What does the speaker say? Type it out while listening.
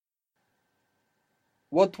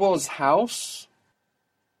What was house?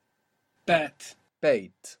 بيت.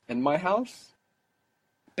 Beit. And my house?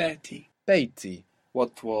 بيتي. Beiti.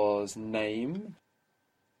 What was name?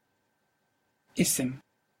 اسم.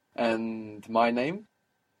 And my name?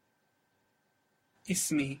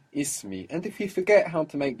 اسمي. Ismi. And if you forget how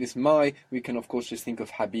to make this my, we can of course just think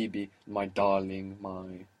of Habibi, my darling,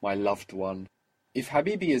 my loved one. If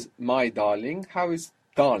Habibi is my darling, how is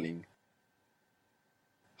darling?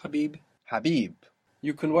 حبيب. Habib.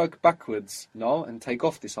 You can work backwards, no, and take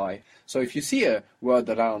off this I. So if you see a word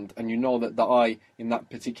around and you know that the I in that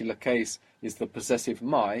particular case is the possessive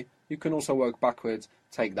my, you can also work backwards,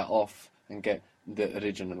 take that off, and get the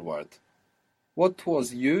original word. What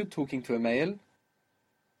was you talking to a male?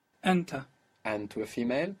 أنت. And to a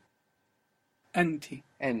female? أنتِ.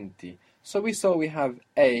 Enti. So we saw we have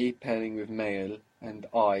a pairing with male and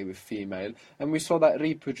I with female, and we saw that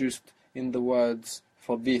reproduced in the words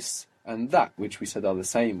for this and that, which we said are the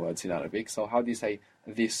same words in Arabic. So how do you say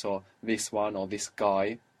this or this one or this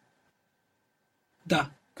guy?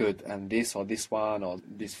 ده. Good. And this or this one or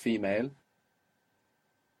this female?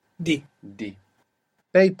 دي. Di.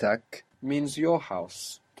 Beitak means your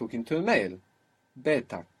house, talking to a male.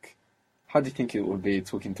 Betak. How do you think it would be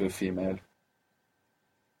talking to a female?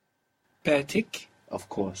 بيتك. Of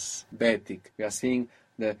course, betik. We are seeing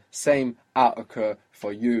the same a occur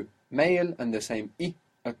for you, male, and the same I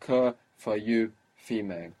occur for you,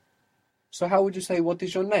 female. So how would you say, what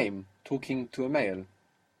is your name, talking to a male?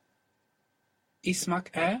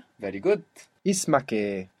 اسمك إيه؟ Very good.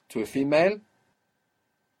 Ismake. To a female?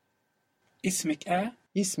 اسمك إيه؟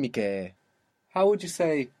 Ismike. How would you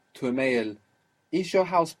say to a male, is your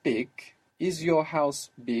house big? Is your house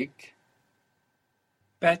big?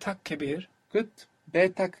 بيتك كبير. Good.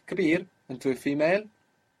 Betak kabir. And to a female?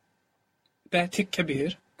 بيتك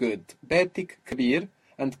كبير. Good. Betik kabir.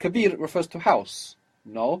 And kabir refers to house.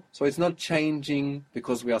 No? So it's not changing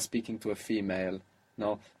because we are speaking to a female.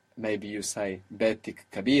 No? Maybe you say betik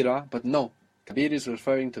kabira, but no. Kabir is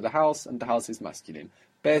referring to the house and the house is masculine.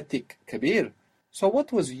 Betik kabir. So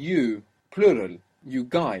what was you, plural, you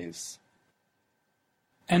guys?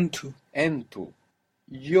 أنتو. Entu.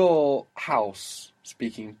 Your house,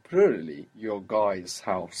 speaking plurally, your guy's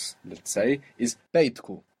house, let's say, is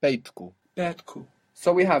beitku. Beitku. بيتكو.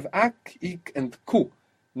 So we have ak, ik, and ku,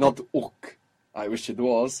 not uk. I wish it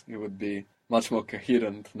was. It would be much more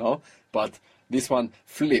coherent, no? But this one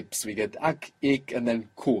flips. We get ak, ik, and then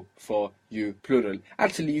ku for you, plural.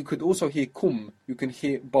 Actually, you could also hear kum. You can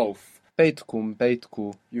hear both. Beitkum,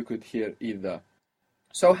 beitku. You could hear either.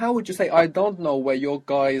 So how would you say, I don't know where your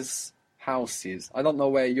guy's house is? I don't know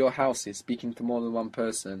where your house is, speaking to more than one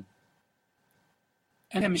person.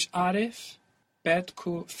 أنا مش عارف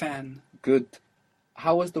بيتكو فين. Good.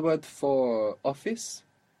 How was the word for office?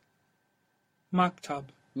 مكتب.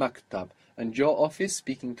 Maktab. And your office,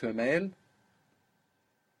 speaking to a male?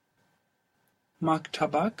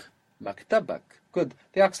 مكتبك. Maktabak. Good.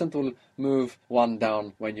 The accent will move one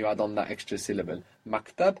down when you add on that extra syllable.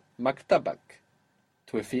 Maktab, maktabak.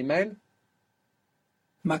 To a female?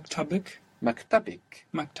 مكتبك. Maktabik.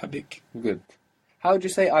 مكتبك. Good. How would you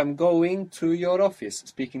say, I'm going to your office,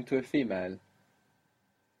 speaking to a female?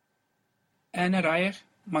 أنا رايح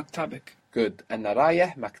مكتبك. Good. And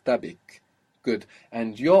narayah maktabik. Good.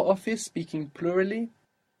 And your office, speaking plurally?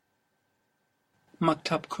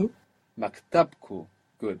 مكتبكو. Maktabku.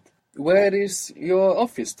 Good. Where is your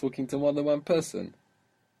office, talking to more than one person?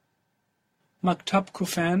 مكتبكو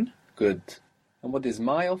فين. Good. And what is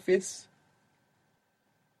my office?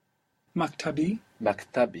 مكتبي.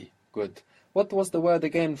 Maktabi. Good. What was the word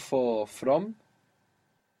again for from?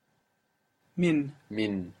 من.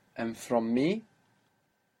 Min. And from me?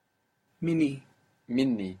 مني.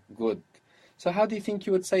 Minni. Good. So how do you think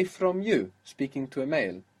you would say from you, speaking to a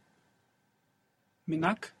male?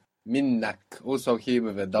 منك. Minnak. Also here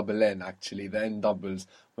with a double N, actually. The N doubles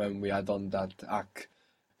when we add on that ak.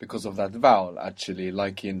 Because of that vowel, actually.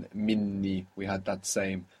 Like in minni, we had that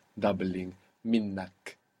same doubling.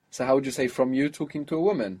 Minnak. So how would you say from you, talking to a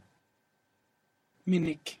woman?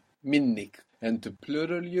 منك. Minnik. And to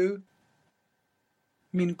plural you?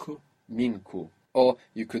 منكو. Minku. Or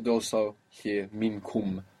you could also hear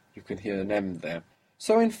minkum. You can hear an M there.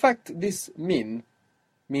 So in fact, this min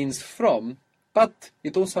means from, but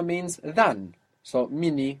it also means than. So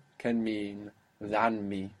mini can mean than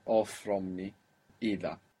me or from me,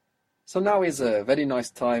 either. So now is a very nice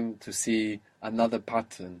time to see another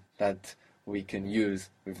pattern that we can use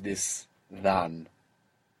with this than.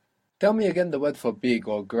 Tell me again the word for big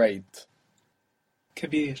or great.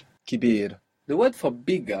 كبير. Kibir. The word for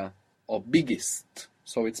bigger or biggest,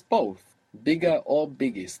 so it's both, bigger or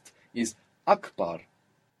biggest, is akbar.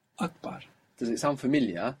 Akbar. Does it sound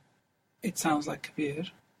familiar? It sounds like Kabir.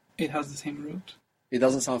 It has the same root. It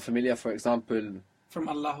doesn't sound familiar, for example, From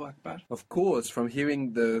Allahu Akbar. of course, from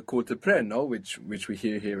hearing the call to prayer, no? Which we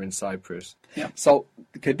hear here in Cyprus. Yeah. So,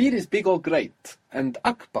 Kabir is big or great, and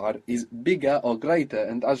Akbar is bigger or greater.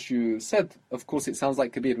 And as you said, of course, it sounds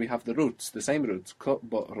like Kabir. We have the roots, the same roots, K,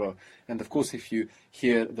 B, R. And of course, if you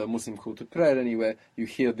hear the Muslim call to prayer anywhere, you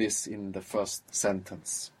hear this in the first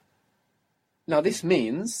sentence. Now, this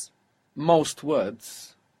means most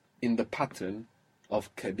words in the pattern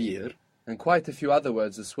of Kabir, and quite a few other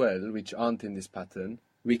words as well, which aren't in this pattern,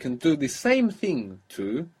 we can do the same thing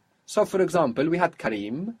to. So, for example, we had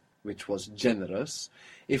Karim, which was generous.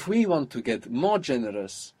 If we want to get more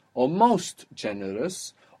generous or most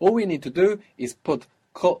generous, all we need to do is put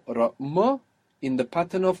Karam in the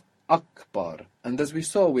pattern of Akbar. And as we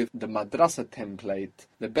saw with the madrasa template,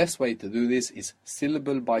 the best way to do this is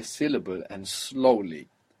syllable by syllable and slowly.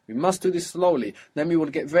 We must do this slowly, then we will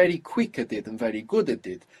get very quick at it and very good at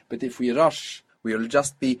it. But if we rush, we will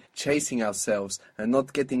just be chasing ourselves and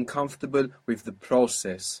not getting comfortable with the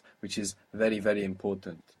process, which is very, very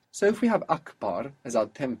important. So if we have Akbar as our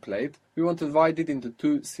template, we want to divide it into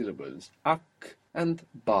two syllables, Ak and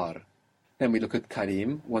Bar. Then we look at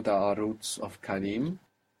Karim. What are our roots of Karim?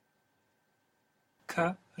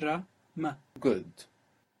 Karama. Good.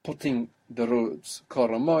 Putting the roots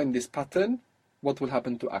Karama in this pattern, what will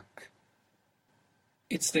happen to Ak?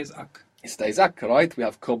 It stays Ak. It stays Ak, right? We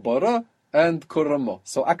have Kobara and Kuramo.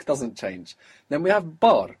 So Ak doesn't change. Then we have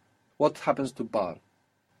Bar. What happens to Bar?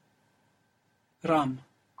 Ram.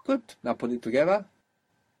 Good. Now put it together.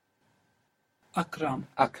 Akram.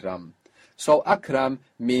 Akram. So Akram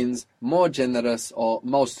means more generous or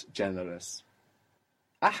most generous.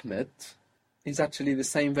 Ahmed is actually the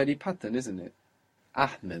same very pattern, isn't it?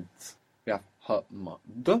 Ahmed. We have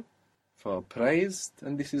Hamad for praised,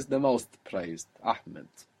 and this is the most praised, Ahmed.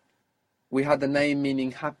 We had a name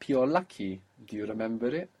meaning happy or lucky. Do you remember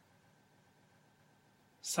it?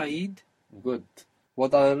 Saeed. Good.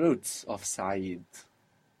 What are the roots of Saeed?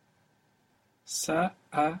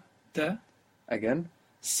 Sa'ada. Again?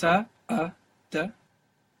 Sa'ada.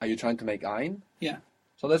 Are you trying to make Ain? Yeah.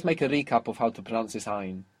 So let's make a recap of how to pronounce this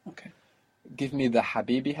Ain. Okay. Give me the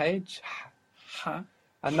Habibi H. Ha.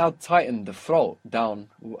 And now tighten the throat down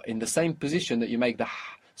in the same position that you make the H.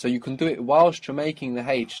 So you can do it whilst you're making the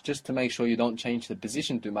H, just to make sure you don't change the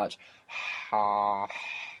position too much. Ha,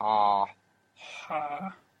 ha.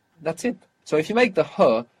 Ha. That's it. So if you make the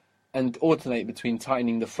H and alternate between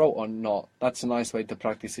tightening the throat or not, that's a nice way to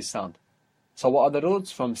practice this sound. So what are the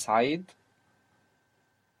roots from Saeed?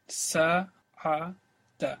 Sa'ada.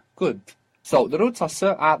 Good. So the roots are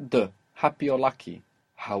Sa'ad, happy or lucky.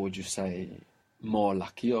 How would you say more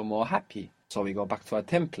lucky or more happy? So we go back to our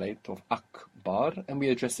template of Akbar and we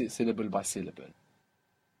address it syllable by syllable.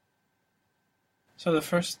 So the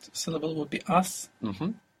first syllable would be As.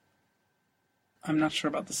 Mm-hmm. I'm not sure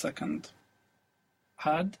about the second.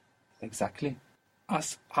 Ad. Exactly.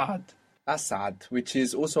 As'ad. Asad, which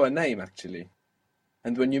is also a name actually.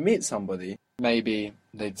 And when you meet somebody, maybe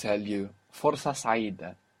they tell you Forza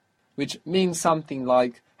Saida, which means something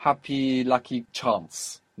like happy, lucky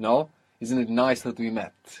chance. No? Isn't it nice that we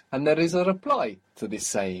met? And there is a reply to this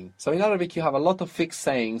saying. So in Arabic you have a lot of fixed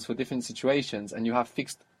sayings for different situations and you have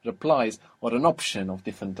fixed replies or an option of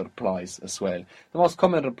different replies as well. The most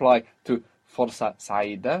common reply to Forza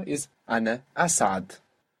Saida is Ana Asad.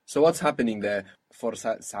 So what's happening there?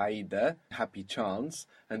 Forza Saida, happy chance.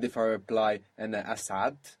 And if I reply Ana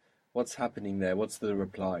Asad, what's happening there? What's the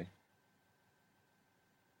reply?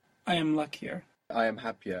 I am luckier. I am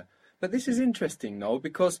happier. But this is interesting, no?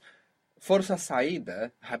 Because Forza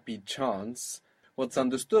Saida, happy chance, what's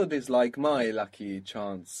understood is like my lucky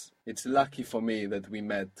chance. It's lucky for me that we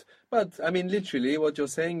met. But, I mean, literally, what you're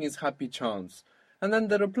saying is happy chance. And then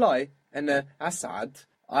the reply, Ana Asad,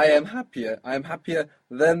 I am happier. I am happier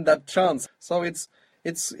than that chance. So it's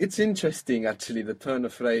interesting, actually, the turn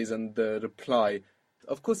of phrase and the reply.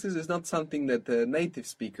 Of course, this is not something that native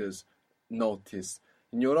speakers notice.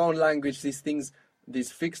 In your own language, these things,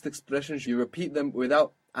 these fixed expressions, you repeat them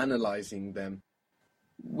without analyzing them.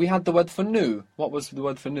 We had the word for new. What was the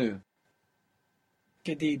word for new?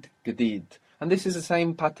 Gadid. Gadid. And this is the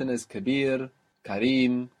same pattern as Kabir,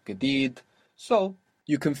 Karim, Gadid. So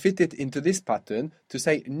you can fit it into this pattern to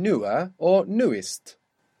say newer or newest.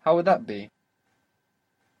 How would that be?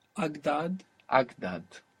 Agdad. Agdad.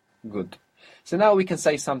 Good. So now we can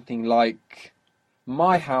say something like,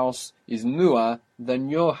 my house is newer than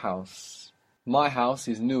your house. My house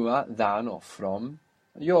is newer than or from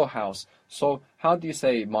your house. So how do you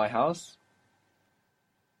say my house?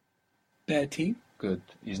 Beti. Good.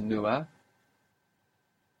 Is nua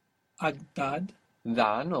أجداد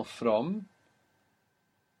than or from?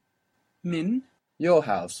 من Your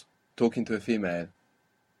house. Talking to a female.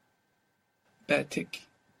 بيتك.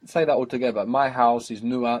 Say that all together. My house is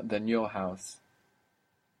newer than your house.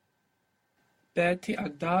 بيتي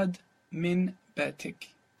أجداد من بيتك.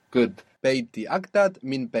 Good. بيتي أجدد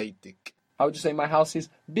من بيتك. How would you say my house is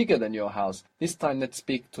bigger than your house? This time let's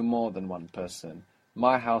speak to more than one person.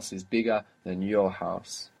 My house is bigger than your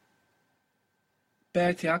house.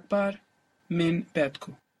 بيتي أكبر من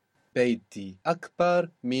بيتكو. بيتي أكبر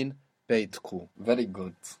من بيتكو. Very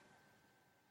good.